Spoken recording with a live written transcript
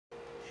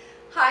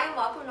Hi and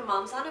welcome to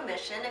Moms on a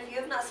Mission. If you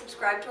have not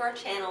subscribed to our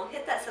channel,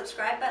 hit that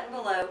subscribe button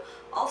below.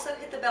 Also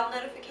hit the bell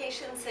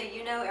notification so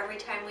you know every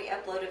time we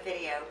upload a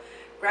video.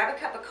 Grab a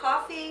cup of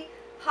coffee,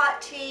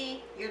 hot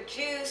tea, your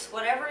juice,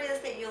 whatever it is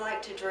that you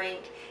like to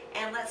drink,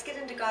 and let's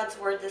get into God's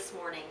Word this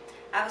morning.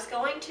 I was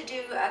going to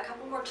do a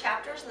couple more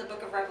chapters in the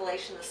book of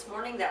Revelation this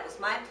morning. That was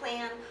my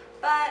plan,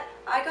 but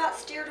I got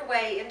steered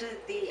away into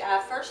the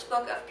first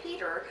book of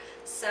Peter,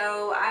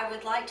 so I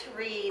would like to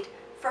read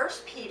 1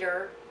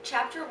 Peter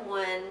chapter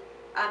 1,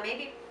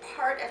 maybe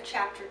part of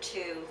chapter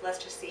 2.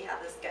 Let's just see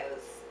how this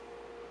goes.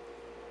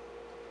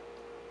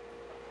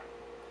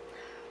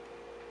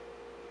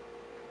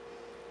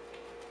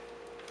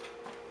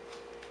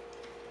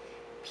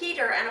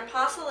 Peter, an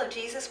apostle of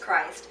Jesus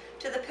Christ,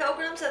 to the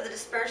pilgrims of the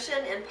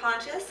dispersion in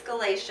Pontus,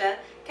 Galatia,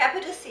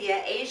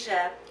 Cappadocia,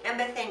 Asia, and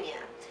Bithynia,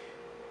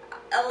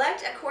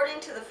 elect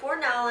according to the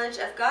foreknowledge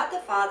of God the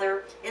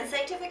Father, in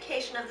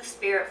sanctification of the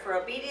Spirit, for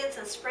obedience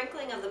and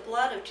sprinkling of the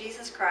blood of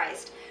Jesus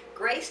Christ,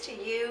 grace to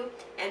you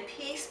and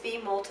peace be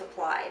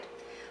multiplied.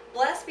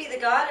 Blessed be the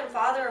God and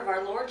Father of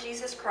our Lord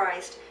Jesus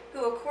Christ,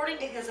 who according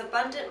to his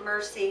abundant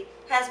mercy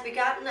has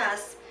begotten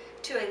us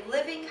to a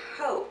living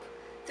hope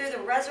through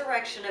the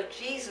resurrection of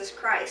Jesus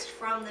Christ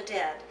from the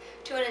dead,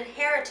 to an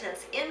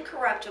inheritance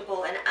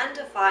incorruptible and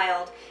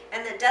undefiled,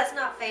 and that does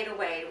not fade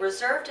away,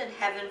 reserved in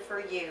heaven for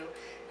you,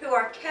 who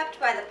are kept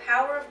by the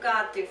power of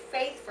God through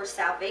faith for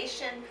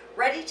salvation,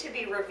 ready to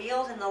be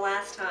revealed in the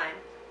last time.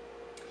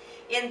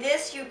 In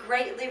this you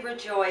greatly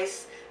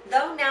rejoice,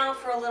 though now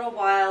for a little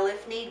while,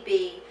 if need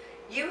be,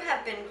 you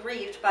have been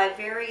grieved by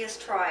various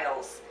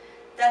trials,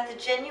 that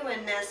the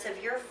genuineness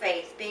of your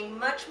faith, being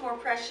much more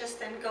precious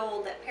than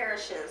gold that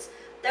perishes,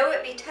 though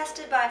it be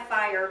tested by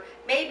fire,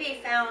 may be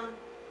found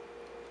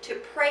to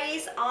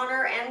praise,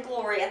 honor, and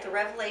glory at the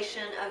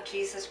revelation of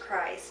Jesus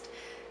Christ,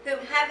 whom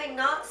having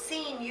not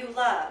seen you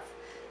love.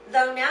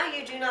 Though now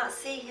you do not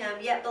see him,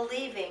 yet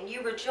believing,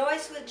 you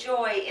rejoice with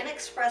joy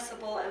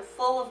inexpressible and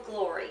full of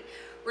glory,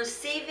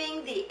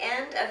 receiving the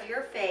end of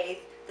your faith,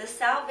 the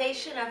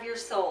salvation of your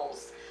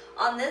souls.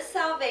 On this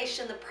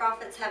salvation the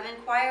prophets have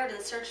inquired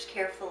and searched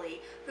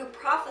carefully, who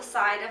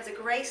prophesied of the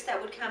grace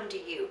that would come to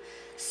you,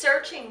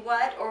 searching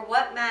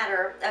what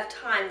matter of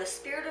time the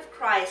Spirit of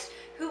Christ,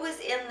 who was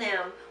in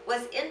them,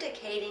 was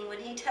indicating when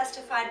he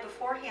testified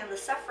beforehand the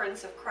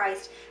sufferings of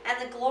Christ and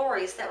the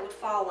glories that would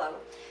follow.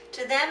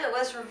 To them it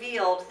was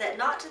revealed that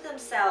not to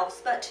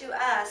themselves, but to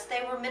us,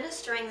 they were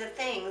ministering the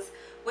things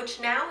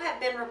which now have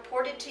been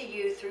reported to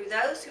you through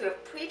those who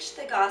have preached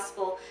the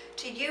gospel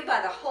to you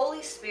by the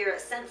Holy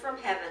Spirit sent from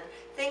heaven,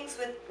 things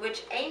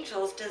which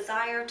angels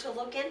desire to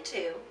look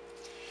into.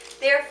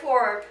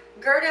 Therefore,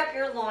 gird up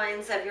your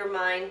loins of your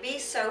mind, be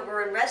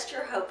sober, and rest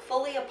your hope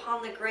fully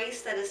upon the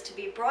grace that is to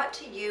be brought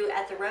to you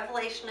at the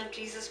revelation of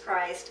Jesus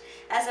Christ,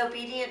 as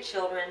obedient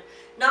children,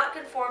 not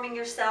conforming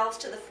yourselves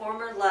to the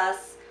former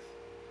lusts,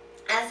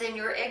 as in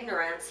your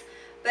ignorance,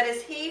 but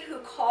as he who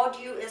called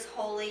you is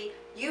holy,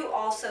 you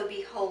also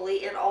be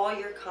holy in all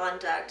your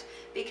conduct,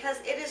 because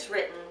it is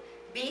written,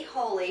 be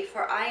holy,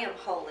 for I am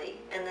holy,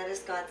 and that is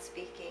God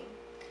speaking.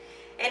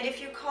 And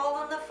if you call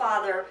on the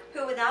Father,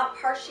 who without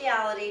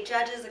partiality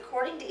judges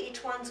according to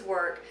each one's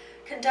work,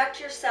 conduct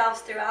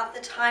yourselves throughout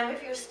the time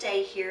of your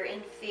stay here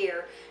in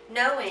fear,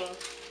 knowing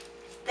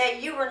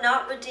that you were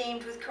not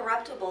redeemed with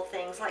corruptible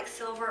things like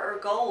silver or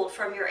gold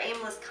from your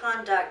aimless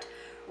conduct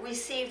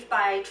received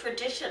by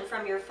tradition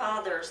from your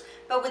fathers,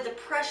 but with the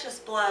precious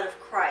blood of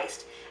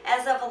Christ,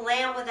 as of a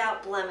lamb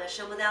without blemish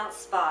and without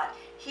spot.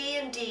 He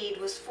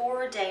indeed was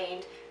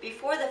foreordained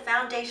before the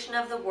foundation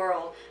of the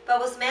world,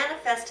 but was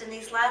manifest in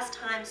these last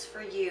times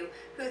for you,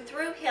 who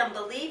through him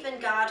believe in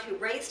God, who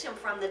raised him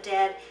from the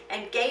dead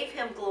and gave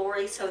him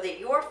glory, so that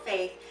your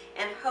faith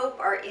and hope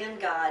are in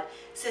God.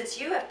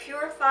 Since you have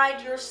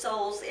purified your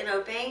souls in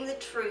obeying the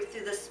truth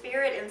through the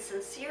Spirit and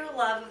sincere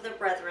love of the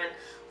brethren,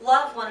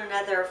 love one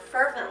another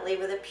fervently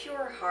with a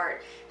pure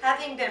heart,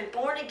 having been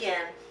born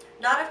again,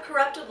 not of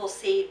corruptible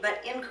seed,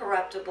 but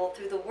incorruptible,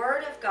 through the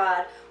word of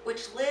God,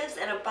 which lives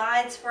and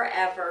abides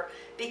forever,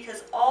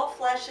 because all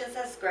flesh is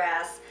as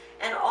grass,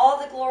 and all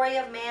the glory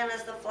of man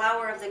as the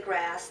flower of the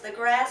grass. The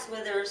grass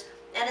withers,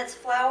 and its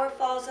flower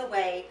falls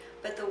away,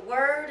 but the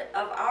word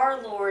of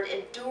our Lord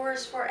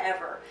endures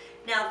forever.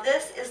 Now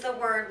this is the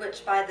word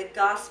which by the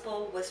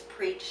gospel was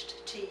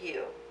preached to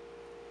you.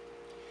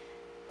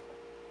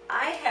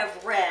 I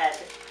have read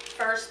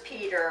 1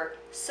 Peter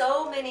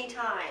so many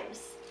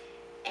times,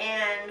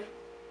 and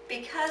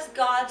because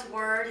God's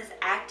word is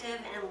active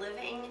and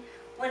living,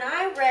 when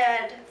I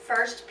read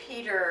 1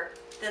 Peter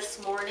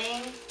this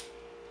morning,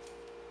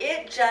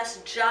 it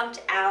just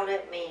jumped out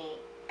at me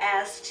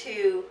as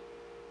to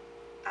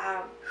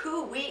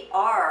who we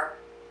are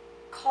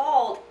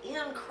called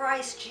in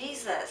Christ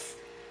Jesus,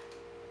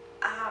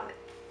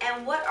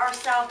 and what our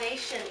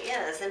salvation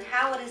is, and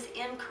how it is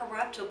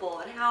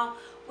incorruptible, and how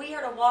we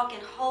are to walk in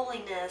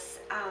holiness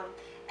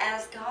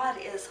as God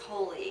is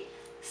holy,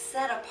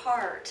 set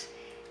apart.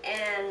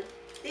 And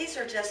these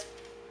are just,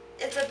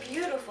 it's a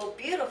beautiful,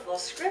 beautiful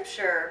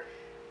scripture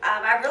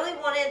I really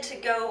wanted to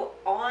go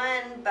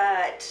on,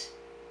 but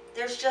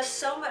there's just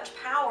so much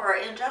power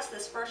in just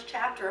this first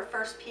chapter of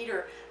First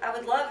Peter. I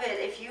would love it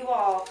if you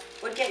all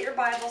would get your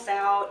Bibles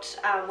out,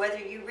 whether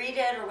you read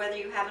it or whether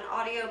you have an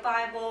audio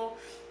Bible,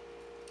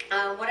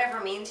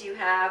 whatever means you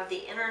have,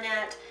 the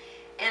internet,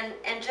 and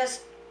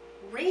just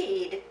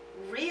read,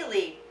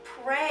 really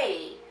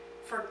pray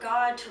for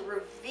God to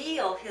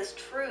reveal His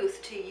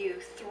truth to you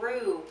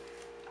through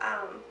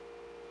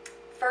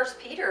First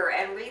Peter,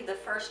 and read the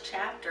first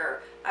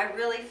chapter. I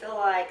really feel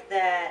like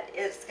that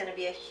it's going to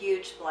be a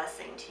huge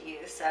blessing to you.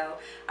 So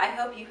I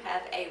hope you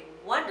have a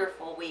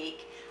wonderful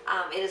week.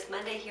 It is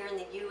Monday here in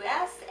the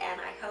U.S., and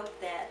I hope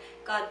that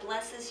God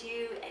blesses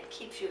you and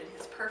keeps you in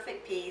His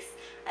perfect peace.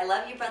 I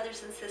love you,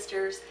 brothers and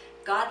sisters.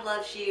 God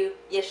loves you.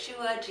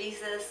 Yeshua,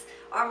 Jesus,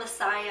 our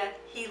Messiah,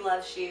 He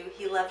loves you.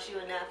 He loves you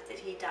enough that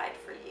He died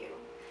for you.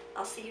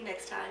 I'll see you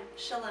next time.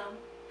 Shalom.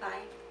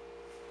 Bye.